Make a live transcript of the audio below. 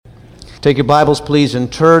Take your Bibles, please,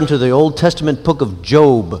 and turn to the Old Testament book of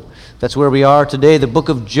Job. That's where we are today, the book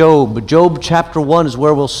of Job. Job chapter 1 is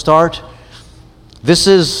where we'll start. This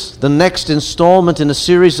is the next installment in a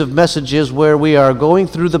series of messages where we are going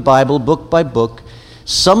through the Bible book by book,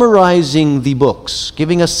 summarizing the books,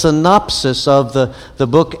 giving a synopsis of the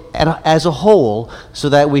book as a whole so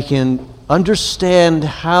that we can understand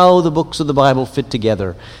how the books of the Bible fit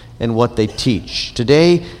together and what they teach.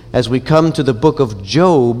 Today, as we come to the book of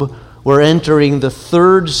Job, we're entering the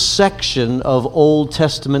third section of Old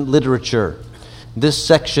Testament literature, this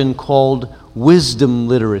section called wisdom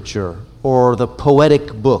literature, or the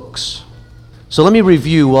poetic books. So let me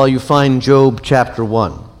review while you find Job chapter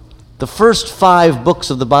 1. The first 5 books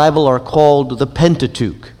of the Bible are called the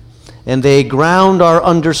Pentateuch, and they ground our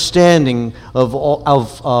understanding of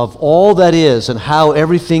all that is and how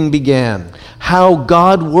everything began, how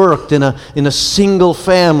God worked in a single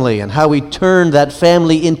family, and how He turned that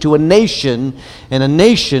family into a nation, and a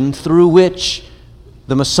nation through which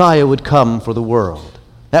the Messiah would come for the world.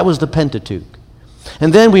 That was the Pentateuch.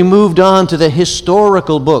 And then we moved on to the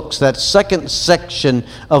historical books, that second section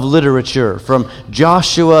of literature from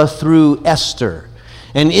Joshua through Esther.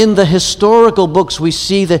 And in the historical books, we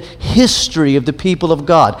see the history of the people of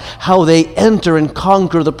God, how they enter and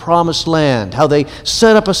conquer the promised land, how they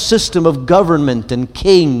set up a system of government and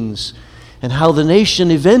kings, and how the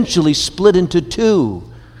nation eventually split into two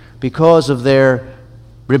because of their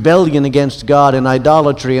rebellion against God and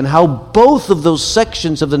idolatry, and how both of those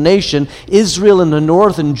sections of the nation, Israel in the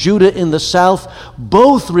north and Judah in the south,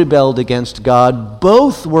 both rebelled against God.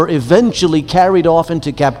 Both were eventually carried off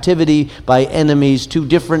into captivity by enemies, two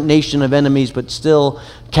different nation of enemies, but still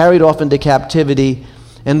carried off into captivity.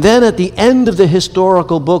 And then at the end of the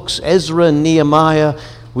historical books, Ezra and Nehemiah,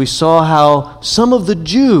 we saw how some of the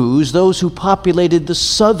Jews, those who populated the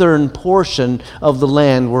southern portion of the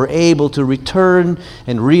land, were able to return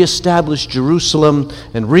and reestablish Jerusalem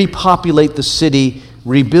and repopulate the city,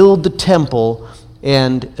 rebuild the temple,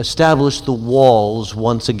 and establish the walls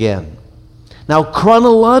once again. Now,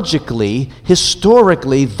 chronologically,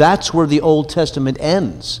 historically, that's where the Old Testament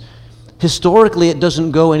ends. Historically, it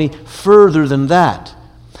doesn't go any further than that.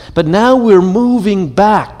 But now we're moving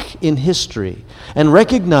back in history and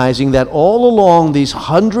recognizing that all along these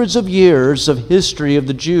hundreds of years of history of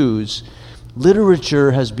the Jews,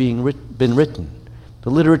 literature has been written. The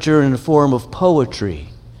literature in the form of poetry.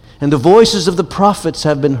 And the voices of the prophets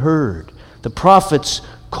have been heard. The prophets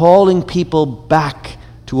calling people back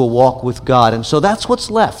to a walk with God. And so that's what's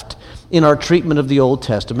left in our treatment of the Old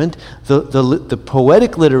Testament, the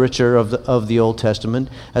poetic literature of the Old Testament,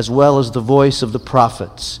 as well as the voice of the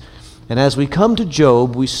prophets. And as we come to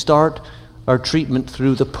Job, we start our treatment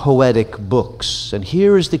through the poetic books. And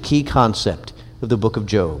here is the key concept of the book of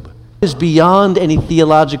Job. It is beyond any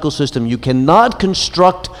theological system. You cannot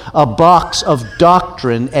construct a box of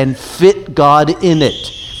doctrine and fit God in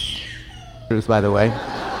it. Truth, by the way.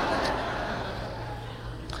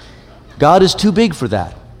 God is too big for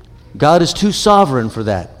that. God is too sovereign for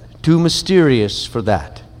that, too mysterious for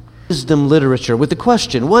that. Wisdom literature, with the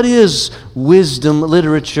question, what is wisdom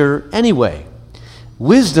literature anyway?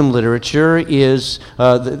 Wisdom literature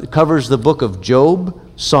covers the book of Job,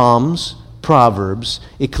 Psalms, Proverbs,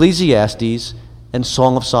 Ecclesiastes, and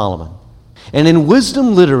Song of Solomon. And in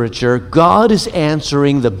wisdom literature, God is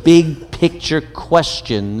answering the big picture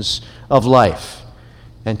questions of life.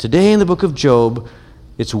 And today in the book of Job,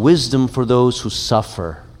 it's wisdom for those who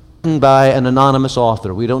suffer. Written by an anonymous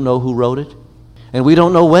author. We don't know who wrote it, and we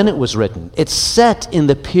don't know when it was written. It's set in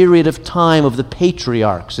the period of time of the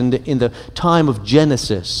patriarchs, in the time of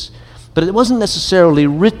Genesis. But it wasn't necessarily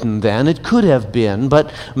written then. It could have been,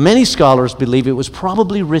 but many scholars believe it was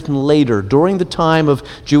probably written later, during the time of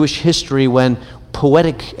Jewish history when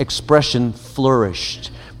poetic expression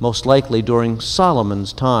flourished, most likely during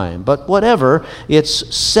Solomon's time. But whatever,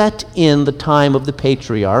 it's set in the time of the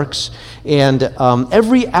patriarchs, and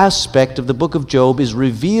every aspect of the book of Job is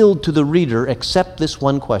revealed to the reader except this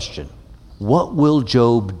one question: what will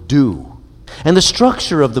Job do? And the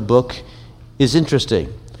structure of the book is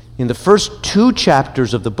interesting. In the first 2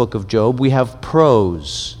 chapters of the book of Job, we have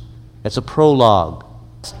prose. That's a prologue.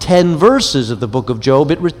 10 verses of the book of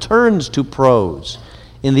Job, it returns to prose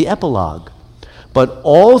in the epilogue. But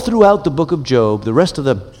all throughout the book of Job, the rest of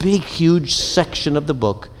the big, huge section of the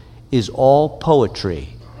book is all poetry.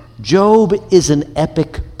 Job is an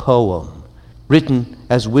epic poem written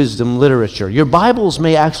as wisdom literature. Your Bibles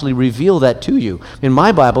may actually reveal that to you. In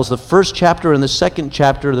my Bibles, the first chapter and the second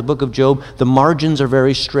chapter of the book of Job, the margins are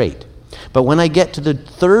very straight. But when I get to the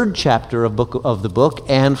third chapter of the book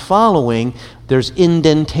and following, there's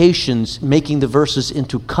indentations making the verses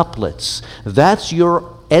into couplets. That's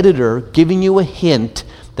your editor giving you a hint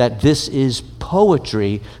that this is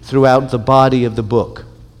poetry throughout the body of the book.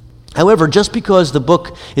 However, just because the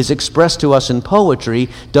book is expressed to us in poetry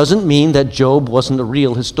doesn't mean that Job wasn't a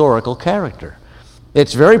real historical character.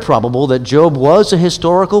 It's very probable that Job was a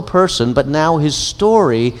historical person, but now his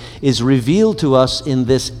story is revealed to us in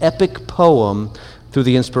this epic poem through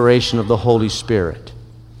the inspiration of the Holy Spirit.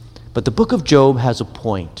 But the book of Job has a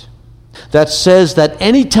point that says that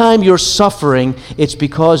anytime you're suffering, it's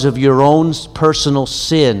because of your own personal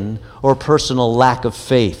sin or personal lack of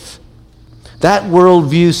faith. That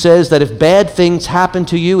worldview says that if bad things happen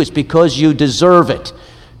to you, it's because you deserve it.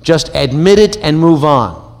 Just admit it and move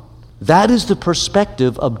on. That is the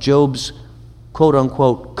perspective of Job's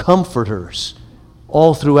quote-unquote comforters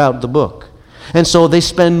all throughout the book. And so they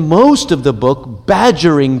spend most of the book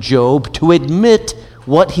badgering Job to admit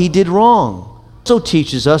what he did wrong. It also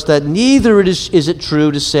teaches us that neither is it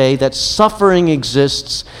true to say that suffering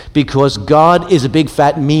exists because God is a big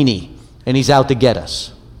fat meanie and he's out to get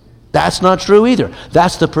us. That's not true either.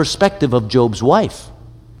 That's the perspective of Job's wife.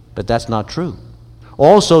 But that's not true.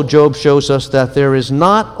 Also, Job shows us that there is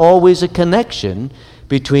not always a connection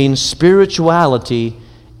between spirituality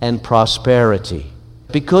and prosperity.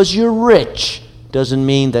 Because you're rich doesn't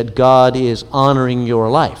mean that God is honoring your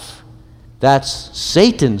life. That's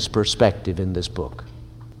Satan's perspective in this book.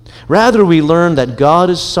 Rather, we learn that God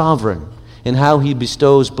is sovereign in how he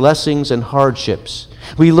bestows blessings and hardships.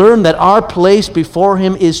 We learn that our place before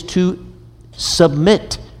him is to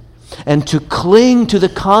submit and to cling to the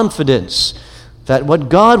confidence that what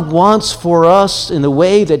God wants for us in the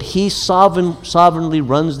way that he sovereignly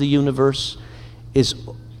runs the universe is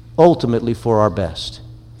ultimately for our best.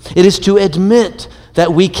 It is to admit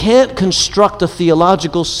that we can't construct a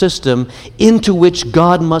theological system into which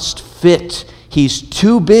God must fit. He's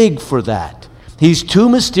too big for that. He's too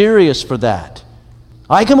mysterious for that.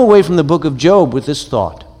 I come away from the book of Job with this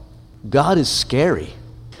thought: God is scary.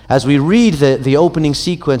 As we read the opening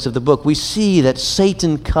sequence of the book, we see that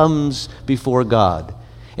Satan comes before God,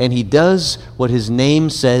 and he does what his name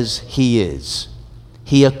says he is.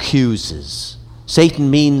 He accuses. Satan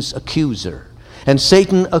means accuser. And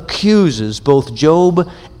Satan accuses both Job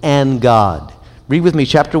and God. Read with me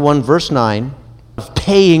chapter 1, verse 9, of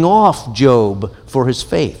paying off Job for his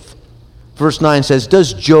faith. Verse 9 says,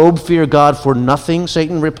 "Does Job fear God for nothing?"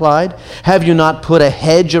 Satan replied. "Have you not put a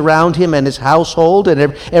hedge around him and his household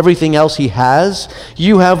and everything else he has?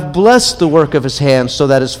 You have blessed the work of his hands so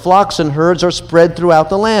that his flocks and herds are spread throughout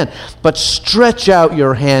the land. But stretch out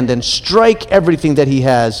your hand and strike everything that he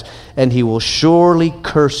has, and he will surely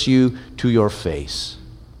curse you to your face."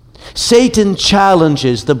 Satan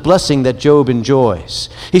challenges the blessing that Job enjoys.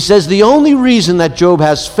 He says the only reason that Job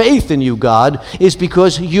has faith in you, God, is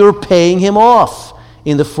because you're paying him off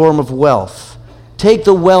in the form of wealth. Take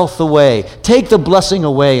the wealth away. Take the blessing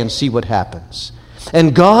away and see what happens.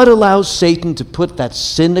 And God allows Satan to put that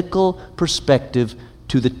cynical perspective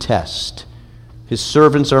to the test. His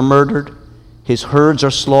servants are murdered. His herds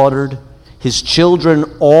are slaughtered. His children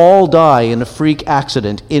all die in a freak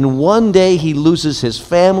accident. In one day, he loses his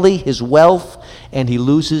family, his wealth, and he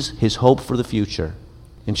loses his hope for the future.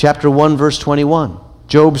 In chapter 1, verse 21,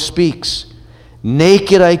 Job speaks,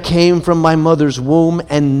 "Naked I came from my mother's womb,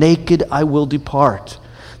 and naked I will depart.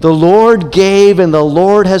 The Lord gave, and the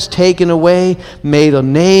Lord has taken away. May the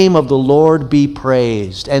name of the Lord be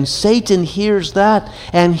praised." And Satan hears that,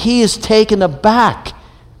 and he is taken aback.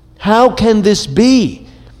 How can this be?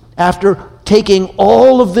 After taking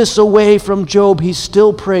all of this away from Job, he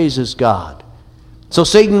still praises God. So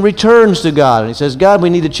Satan returns to God and he says, "God, we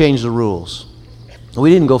need to change the rules. We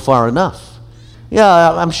didn't go far enough.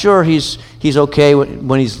 Yeah, I'm sure he's okay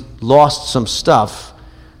when he's lost some stuff,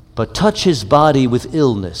 but touch his body with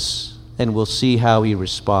illness and we'll see how he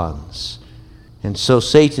responds." And so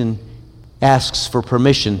Satan asks for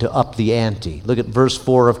permission to up the ante. Look at verse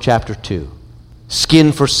 4 of chapter 2.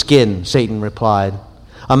 "Skin for skin," Satan replied.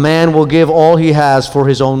 "A man will give all he has for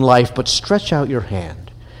his own life, but stretch out your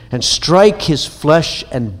hand and strike his flesh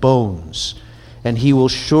and bones, and he will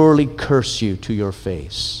surely curse you to your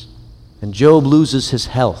face." And Job loses his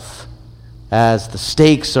health as the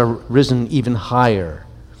stakes are risen even higher.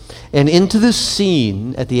 And into this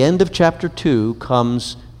scene, at the end of chapter 2,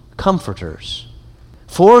 comes comforters.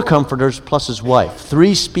 4 comforters plus his wife.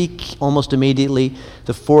 3 speak almost immediately.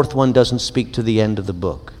 The 4th one doesn't speak to the end of the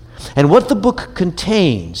book. And what the book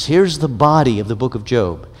contains, here's the body of the book of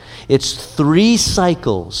Job. It's 3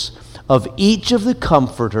 cycles of each of the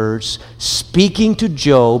comforters speaking to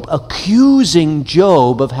Job, accusing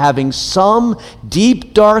Job of having some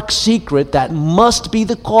deep, dark secret that must be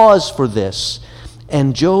the cause for this,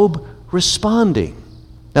 and Job responding.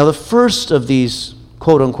 Now, the first of these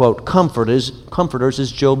quote-unquote comforters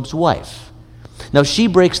is Job's wife. Now, she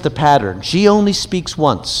breaks the pattern. She only speaks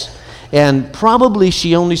once. And probably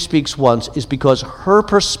she only speaks once is because her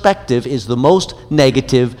perspective is the most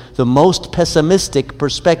negative, the most pessimistic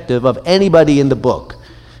perspective of anybody in the book.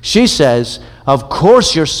 She says, of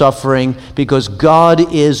course you're suffering because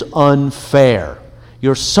God is unfair.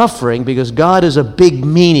 You're suffering because God is a big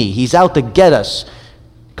meanie. He's out to get us.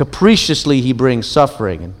 Capriciously he brings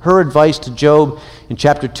suffering. And her advice to Job in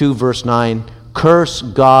chapter 2, verse 9, curse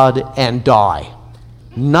God and die.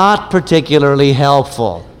 Not particularly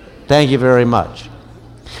helpful. Thank you very much.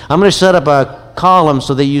 I'm going to set up a column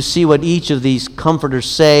so that you see what each of these comforters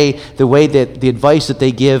say, the way that the advice that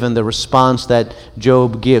they give and the response that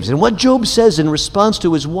Job gives. And what Job says in response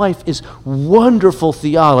to his wife is wonderful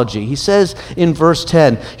theology. He says in verse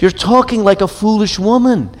 10, "You're talking like a foolish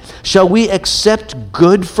woman. Shall we accept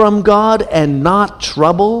good from God and not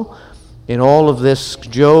trouble?" In all of this,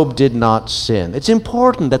 Job did not sin. It's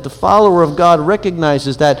important that the follower of God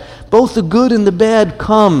recognizes that both the good and the bad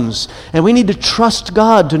comes, and we need to trust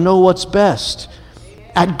God to know what's best.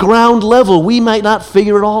 At ground level, we might not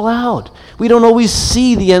figure it all out. We don't always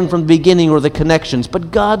see the end from the beginning or the connections,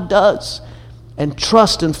 but God does. And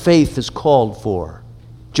trust and faith is called for.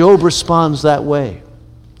 Job responds that way.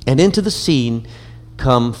 And into the scene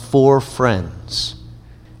come 4 friends.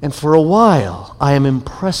 And for a while, I am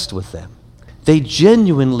impressed with them. They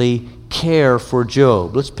genuinely care for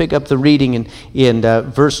Job. Let's pick up the reading in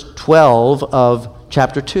verse 12 of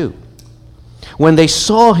chapter 2. When they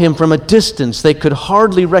saw him from a distance, they could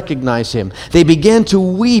hardly recognize him. They began to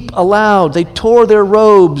weep aloud. They tore their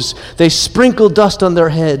robes. They sprinkled dust on their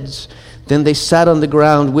heads. Then they sat on the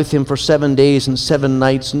ground with him for 7 days and 7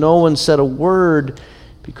 nights. No one said a word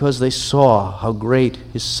because they saw how great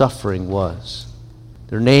his suffering was.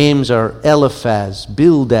 Their names are Eliphaz,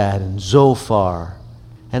 Bildad, and Zophar.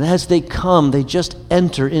 And as they come, they just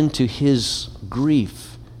enter into his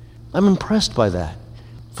grief. I'm impressed by that.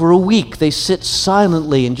 For a week, they sit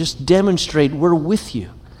silently and just demonstrate, we're with you.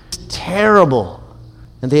 It's terrible.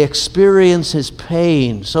 And they experience his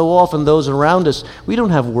pain. So often those around us, we don't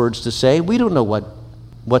have words to say. We don't know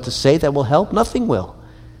what to say that will help. Nothing will.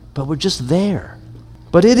 But we're just there.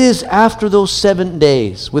 But it is after those 7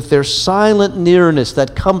 days, with their silent nearness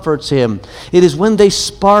that comforts him. It is when they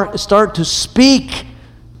start to speak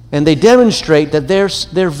and they demonstrate that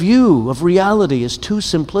their view of reality is too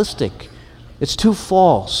simplistic. It's too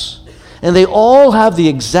false. And they all have the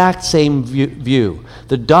exact same view.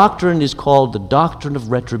 The doctrine is called the doctrine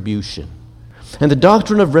of retribution. And the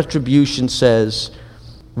doctrine of retribution says,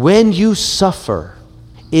 when you suffer,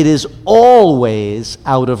 it is always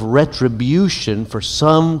out of retribution for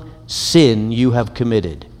some sin you have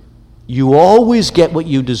committed. You always get what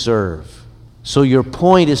you deserve. So your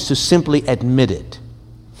point is to simply admit it.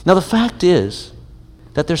 Now the fact is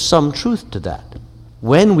that there's some truth to that.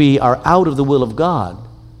 When we are out of the will of God,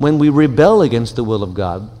 when we rebel against the will of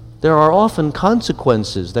God, there are often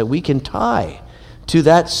consequences that we can tie to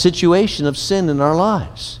that situation of sin in our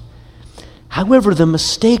lives. However, the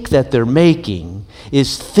mistake that they're making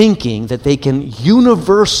is thinking that they can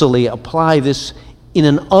universally apply this in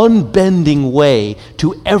an unbending way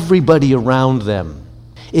to everybody around them.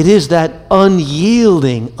 It is that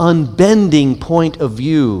unyielding, unbending point of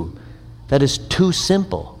view that is too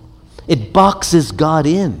simple. It boxes God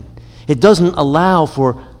in. It doesn't allow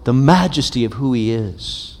for the majesty of who he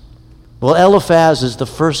is. Well, Eliphaz is the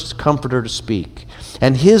first comforter to speak,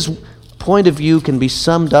 and his point of view can be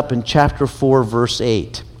summed up in chapter 4, verse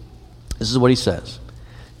 8. This is what he says.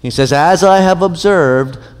 He says, as I have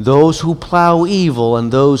observed, those who plow evil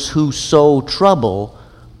and those who sow trouble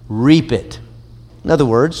reap it. In other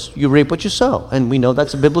words, you reap what you sow. And we know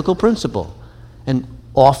that's a biblical principle. And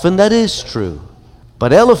often that is true.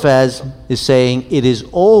 But Eliphaz is saying it is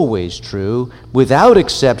always true. Without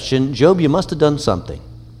exception, Job, you must have done something.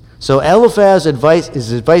 So Eliphaz's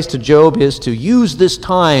advice to Job is to use this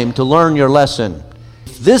time to learn your lesson.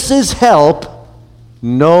 If this is help,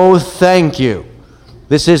 no thank you.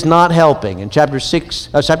 This is not helping. In chapter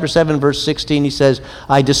 7, verse 16, he says,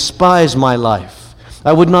 I despise my life.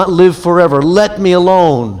 I would not live forever. Let me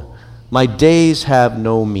alone. My days have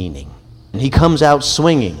no meaning. And he comes out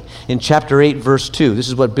swinging. In chapter 8, verse 2, this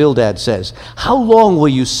is what Bildad says. How long will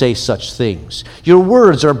you say such things? Your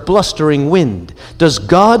words are blustering wind. Does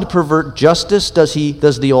God pervert justice? Does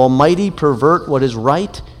the Almighty pervert what is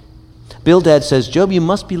right? Bildad says, Job, you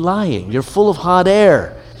must be lying. You're full of hot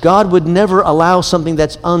air. God would never allow something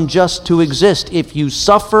that's unjust to exist. If you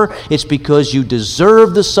suffer, it's because you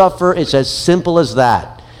deserve to suffer. It's as simple as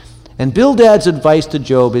that. And Bildad's advice to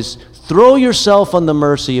Job is, throw yourself on the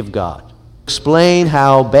mercy of God. Explain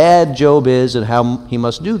how bad Job is and how he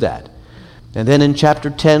must do that. And then in chapter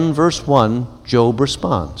 10, verse 1, Job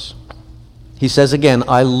responds. He says again,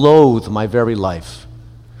 I loathe my very life.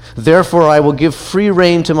 Therefore I will give free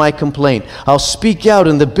rein to my complaint. I'll speak out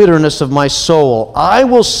in the bitterness of my soul. I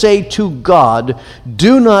will say to God,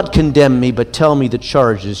 do not condemn me, but tell me the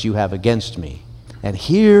charges you have against me. And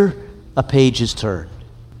here a page is turned.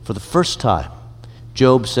 For the first time,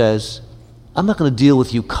 Job says, I'm not going to deal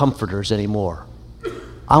with you comforters anymore.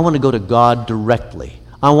 I want to go to God directly.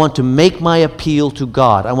 I want to make my appeal to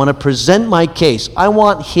God. I want to present my case. I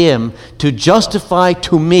want Him to justify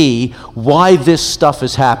to me why this stuff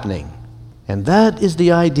is happening. And that is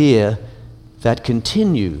the idea that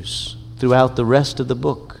continues throughout the rest of the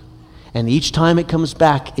book. And each time it comes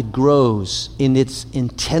back, it grows in its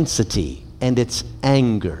intensity and its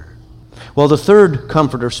anger. Well, the third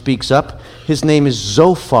comforter speaks up. His name is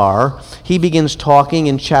Zophar. He begins talking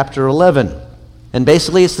in chapter 11. And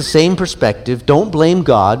basically it's the same perspective. Don't blame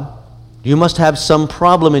God. You must have some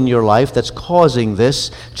problem in your life that's causing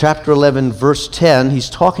this. Chapter 11, verse 10, he's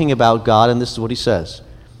talking about God, and this is what he says.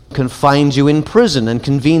 Confines you in prison and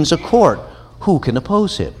convenes a court. Who can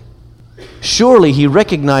oppose him? Surely he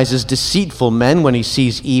recognizes deceitful men when he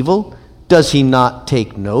sees evil. Does he not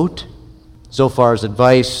take note? Zophar's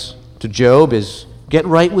advice to Job is, get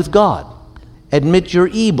right with God. Admit you're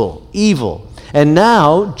evil. And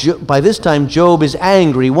now, by this time, Job is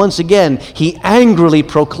angry. Once again, he angrily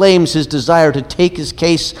proclaims his desire to take his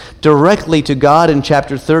case directly to God in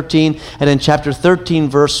chapter 13. And in chapter 13,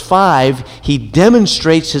 verse 5, he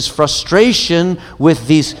demonstrates his frustration with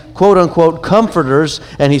these quote-unquote comforters,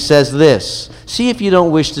 and he says this. See if you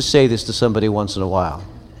don't wish to say this to somebody once in a while.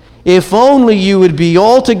 If only you would be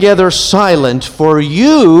altogether silent, for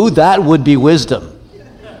you, that would be wisdom.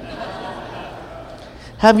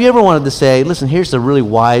 Have you ever wanted to say, listen, here's the really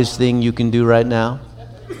wise thing you can do right now?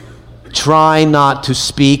 Try not to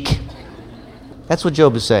speak. That's what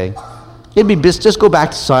Job is saying. It'd be just go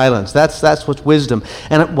back to silence. That's what's wisdom.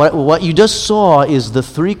 And what you just saw is the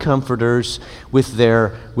three comforters with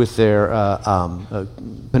their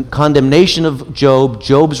condemnation of Job,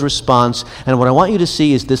 Job's response. And what I want you to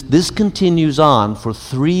see is this continues on for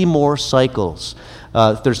 3 more cycles.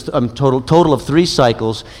 There's a total of 3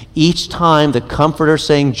 cycles. Each time the comforter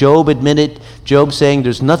saying, Job, admit it. Job saying,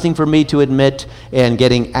 there's nothing for me to admit, and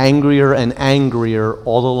getting angrier and angrier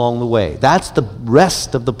all along the way. That's the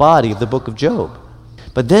rest of the body of the book of Job.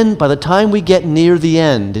 But then by the time we get near the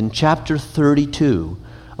end, in chapter 32,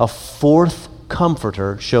 a 4th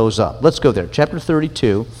comforter shows up. Let's go there. Chapter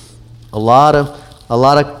 32, a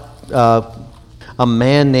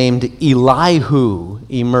man named Elihu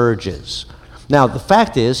emerges. Now, the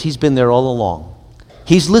fact is, he's been there all along.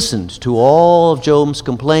 He's listened to all of Job's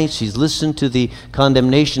complaints. He's listened to the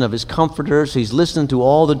condemnation of his comforters. He's listened to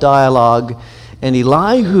all the dialogue. And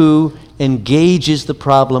Elihu engages the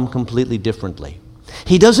problem completely differently.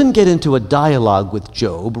 He doesn't get into a dialogue with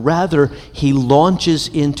Job. Rather, he launches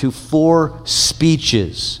into 4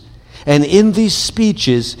 speeches. And in these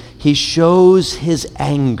speeches, he shows his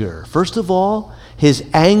anger. First of all, his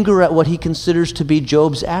anger at what he considers to be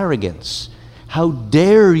Job's arrogance. How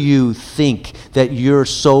dare you think that you're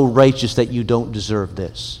so righteous that you don't deserve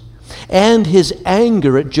this? And his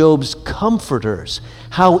anger at Job's comforters,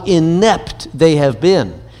 how inept they have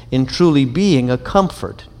been in truly being a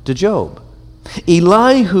comfort to Job.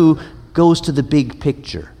 Elihu goes to the big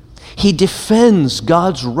picture. He defends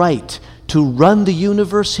God's right to run the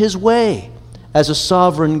universe his way as a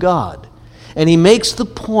sovereign God. And he makes the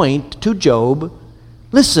point to Job,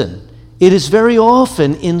 listen, it is very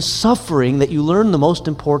often in suffering that you learn the most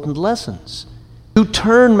important lessons. To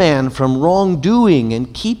turn man from wrongdoing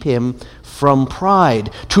and keep him from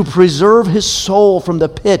pride. To preserve his soul from the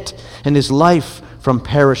pit and his life from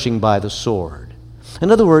perishing by the sword.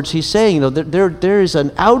 In other words, he's saying, there is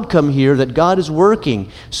an outcome here that God is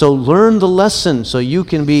working. So learn the lesson so you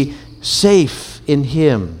can be safe in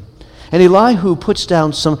him. And Elihu puts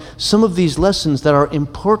down some of these lessons that are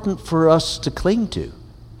important for us to cling to.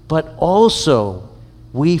 But also,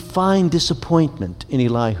 we find disappointment in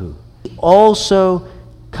Elihu. He also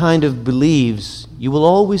kind of believes you will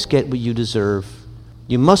always get what you deserve.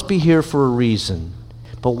 You must be here for a reason.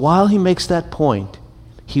 But while he makes that point,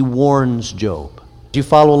 he warns Job. You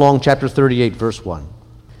follow along chapter 38, verse 1.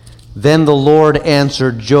 Then the Lord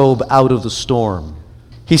answered Job out of the storm.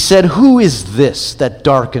 He said, "Who is this that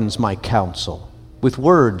darkens my counsel with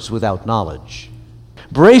words without knowledge?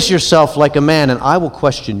 Brace yourself like a man, and I will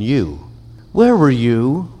question you. Where were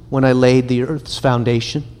you when I laid the earth's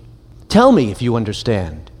foundation? Tell me if you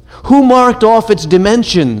understand. Who marked off its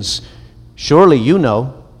dimensions? Surely you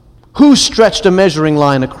know. Who stretched a measuring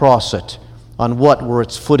line across it? On what were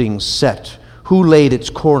its footings set? Who laid its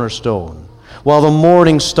cornerstone? While the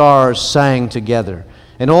morning stars sang together,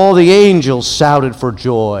 and all the angels shouted for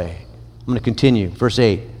joy." I'm going to continue. Verse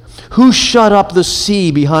 8. "Who shut up the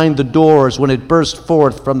sea behind the doors when it burst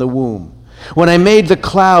forth from the womb? When I made the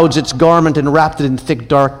clouds its garment and wrapped it in thick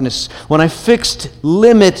darkness, when I fixed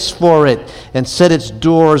limits for it and set its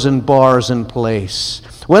doors and bars in place.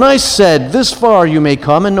 When I said, 'This far you may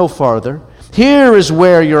come and no farther. Here is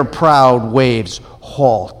where your proud waves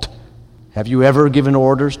halt.' Have you ever given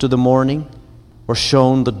orders to the morning or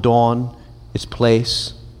shown the dawn its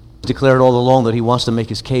place?" He declared all along that he wants to make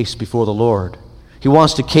his case before the Lord. He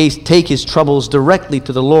wants to take his troubles directly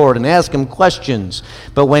to the Lord and ask him questions.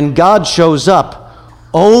 But when God shows up,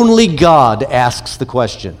 only God asks the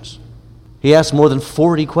questions. He asked more than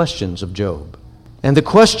 40 questions of Job. And the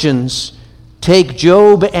questions take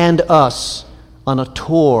Job and us on a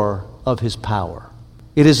tour of his power.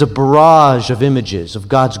 It is a barrage of images of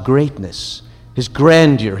God's greatness, his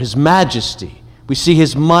grandeur, his majesty. We see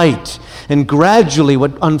his might, and gradually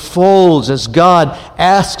what unfolds as God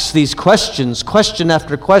asks these questions, question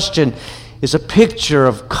after question, is a picture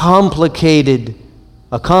of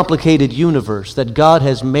a complicated universe that God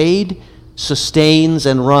has made, sustains,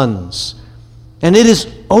 and runs. And it is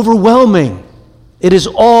overwhelming. It is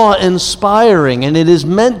awe-inspiring, and it is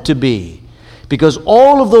meant to be, because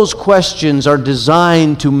all of those questions are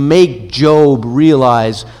designed to make Job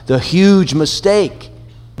realize the huge mistake,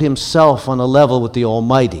 himself on a level with the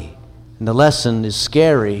Almighty. And the lesson is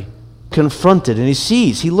scary, confronted, and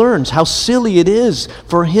he learns how silly it is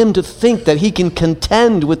for him to think that he can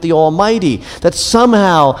contend with the Almighty, that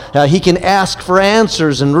somehow he can ask for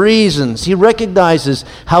answers and reasons. He recognizes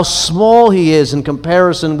how small he is in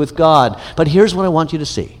comparison with God. But here's what I want you to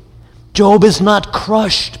see. Job is not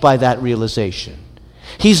crushed by that realization.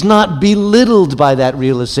 He's not belittled by that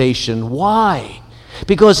realization. Why?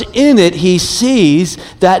 Because in it he sees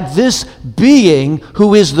that this being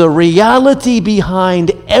who is the reality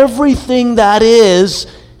behind everything that is,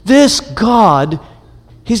 this God,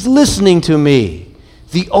 he's listening to me.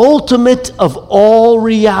 The ultimate of all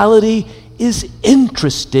reality is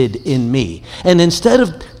interested in me. And instead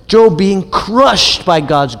of Job being crushed by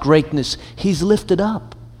God's greatness, he's lifted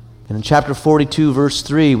up. And in chapter 42, verse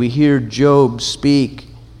 3, we hear Job speak,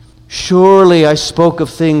 "Surely I spoke of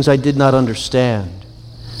things I did not understand,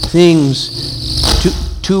 things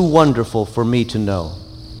too wonderful for me to know."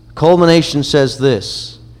 Culmination says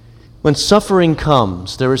this: when suffering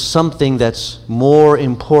comes, there is something that's more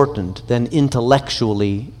important than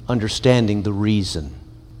intellectually understanding the reason.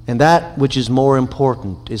 And that which is more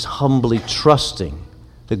important is humbly trusting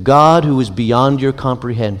the God who is beyond your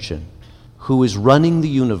comprehension, who is running the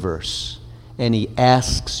universe, and he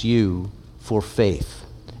asks you for faith.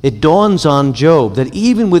 It dawns on Job that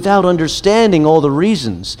even without understanding all the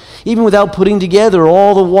reasons, even without putting together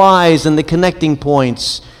all the whys and the connecting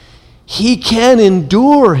points, he can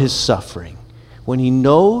endure his suffering when he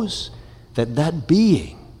knows that that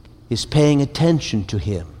being is paying attention to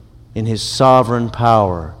him in his sovereign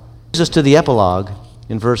power. Brings us to the epilogue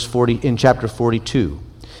in chapter 42,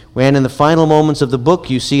 when in the final moments of the book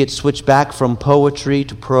you see it switch back from poetry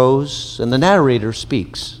to prose, and the narrator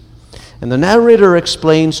speaks. And the narrator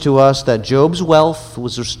explains to us that Job's wealth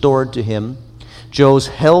was restored to him, Job's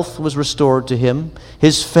health was restored to him,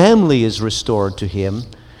 his family is restored to him,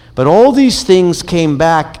 but all these things came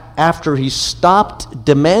back after he stopped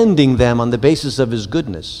demanding them on the basis of his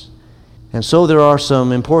goodness. And so there are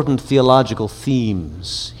some important theological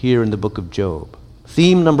themes here in the book of Job.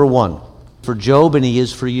 Theme number 1, for Job, and he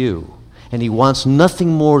is for you. And he wants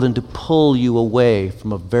nothing more than to pull you away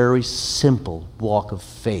from a very simple walk of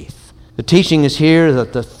faith. The teaching is here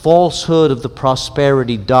that the falsehood of the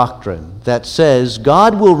prosperity doctrine that says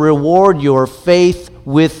God will reward your faith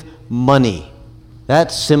with money. That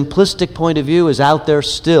simplistic point of view is out there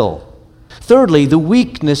still. Thirdly, the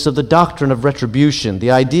weakness of the doctrine of retribution,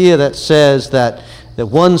 the idea that says that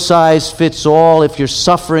one size fits all, if you're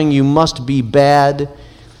suffering, you must be bad.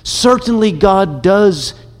 Certainly God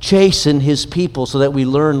does chasten his people so that we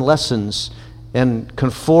learn lessons and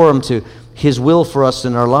conform to his will for us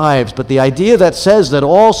in our lives. But the idea that says that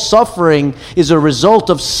all suffering is a result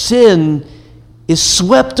of sin is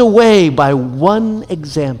swept away by one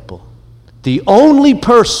example. The only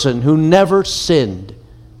person who never sinned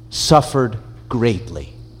suffered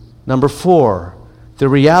greatly. Number 4, the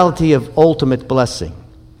reality of ultimate blessing.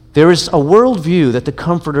 There is a worldview that the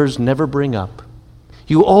comforters never bring up.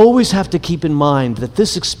 You always have to keep in mind that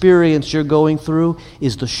this experience you're going through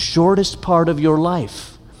is the shortest part of your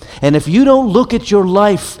life. And if you don't look at your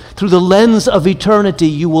life through the lens of eternity,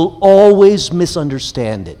 you will always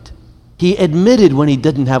misunderstand it. He admitted when he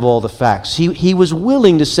didn't have all the facts. He was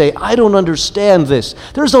willing to say, I don't understand this.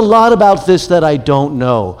 There's a lot about this that I don't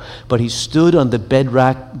know. But he stood on the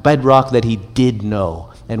bedrock that he did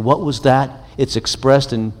know. And what was that? It's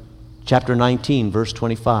expressed in chapter 19, verse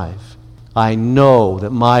 25. I know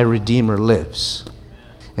that my Redeemer lives.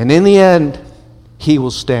 And in the end, he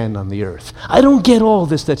will stand on the earth. I don't get all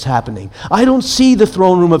this that's happening. I don't see the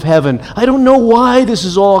throne room of heaven. I don't know why this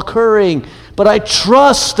is all occurring. But I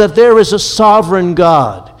trust that there is a sovereign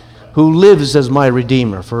God who lives as my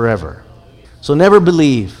Redeemer forever. So never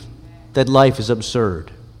believe that life is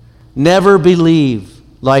absurd. Never believe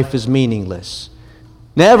life is meaningless.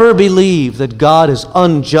 Never believe that God is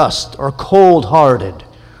unjust or cold-hearted.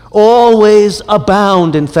 Always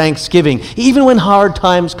abound in thanksgiving, even when hard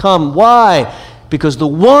times come. Why? Because the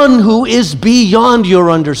one who is beyond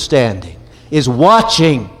your understanding is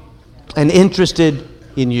watching and interested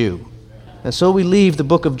in you. And so we leave the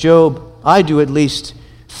book of Job, I do at least,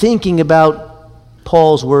 thinking about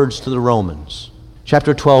Paul's words to the Romans.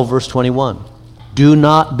 Chapter 12, verse 21. Do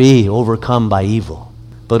not be overcome by evil,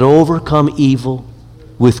 but overcome evil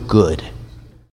with good.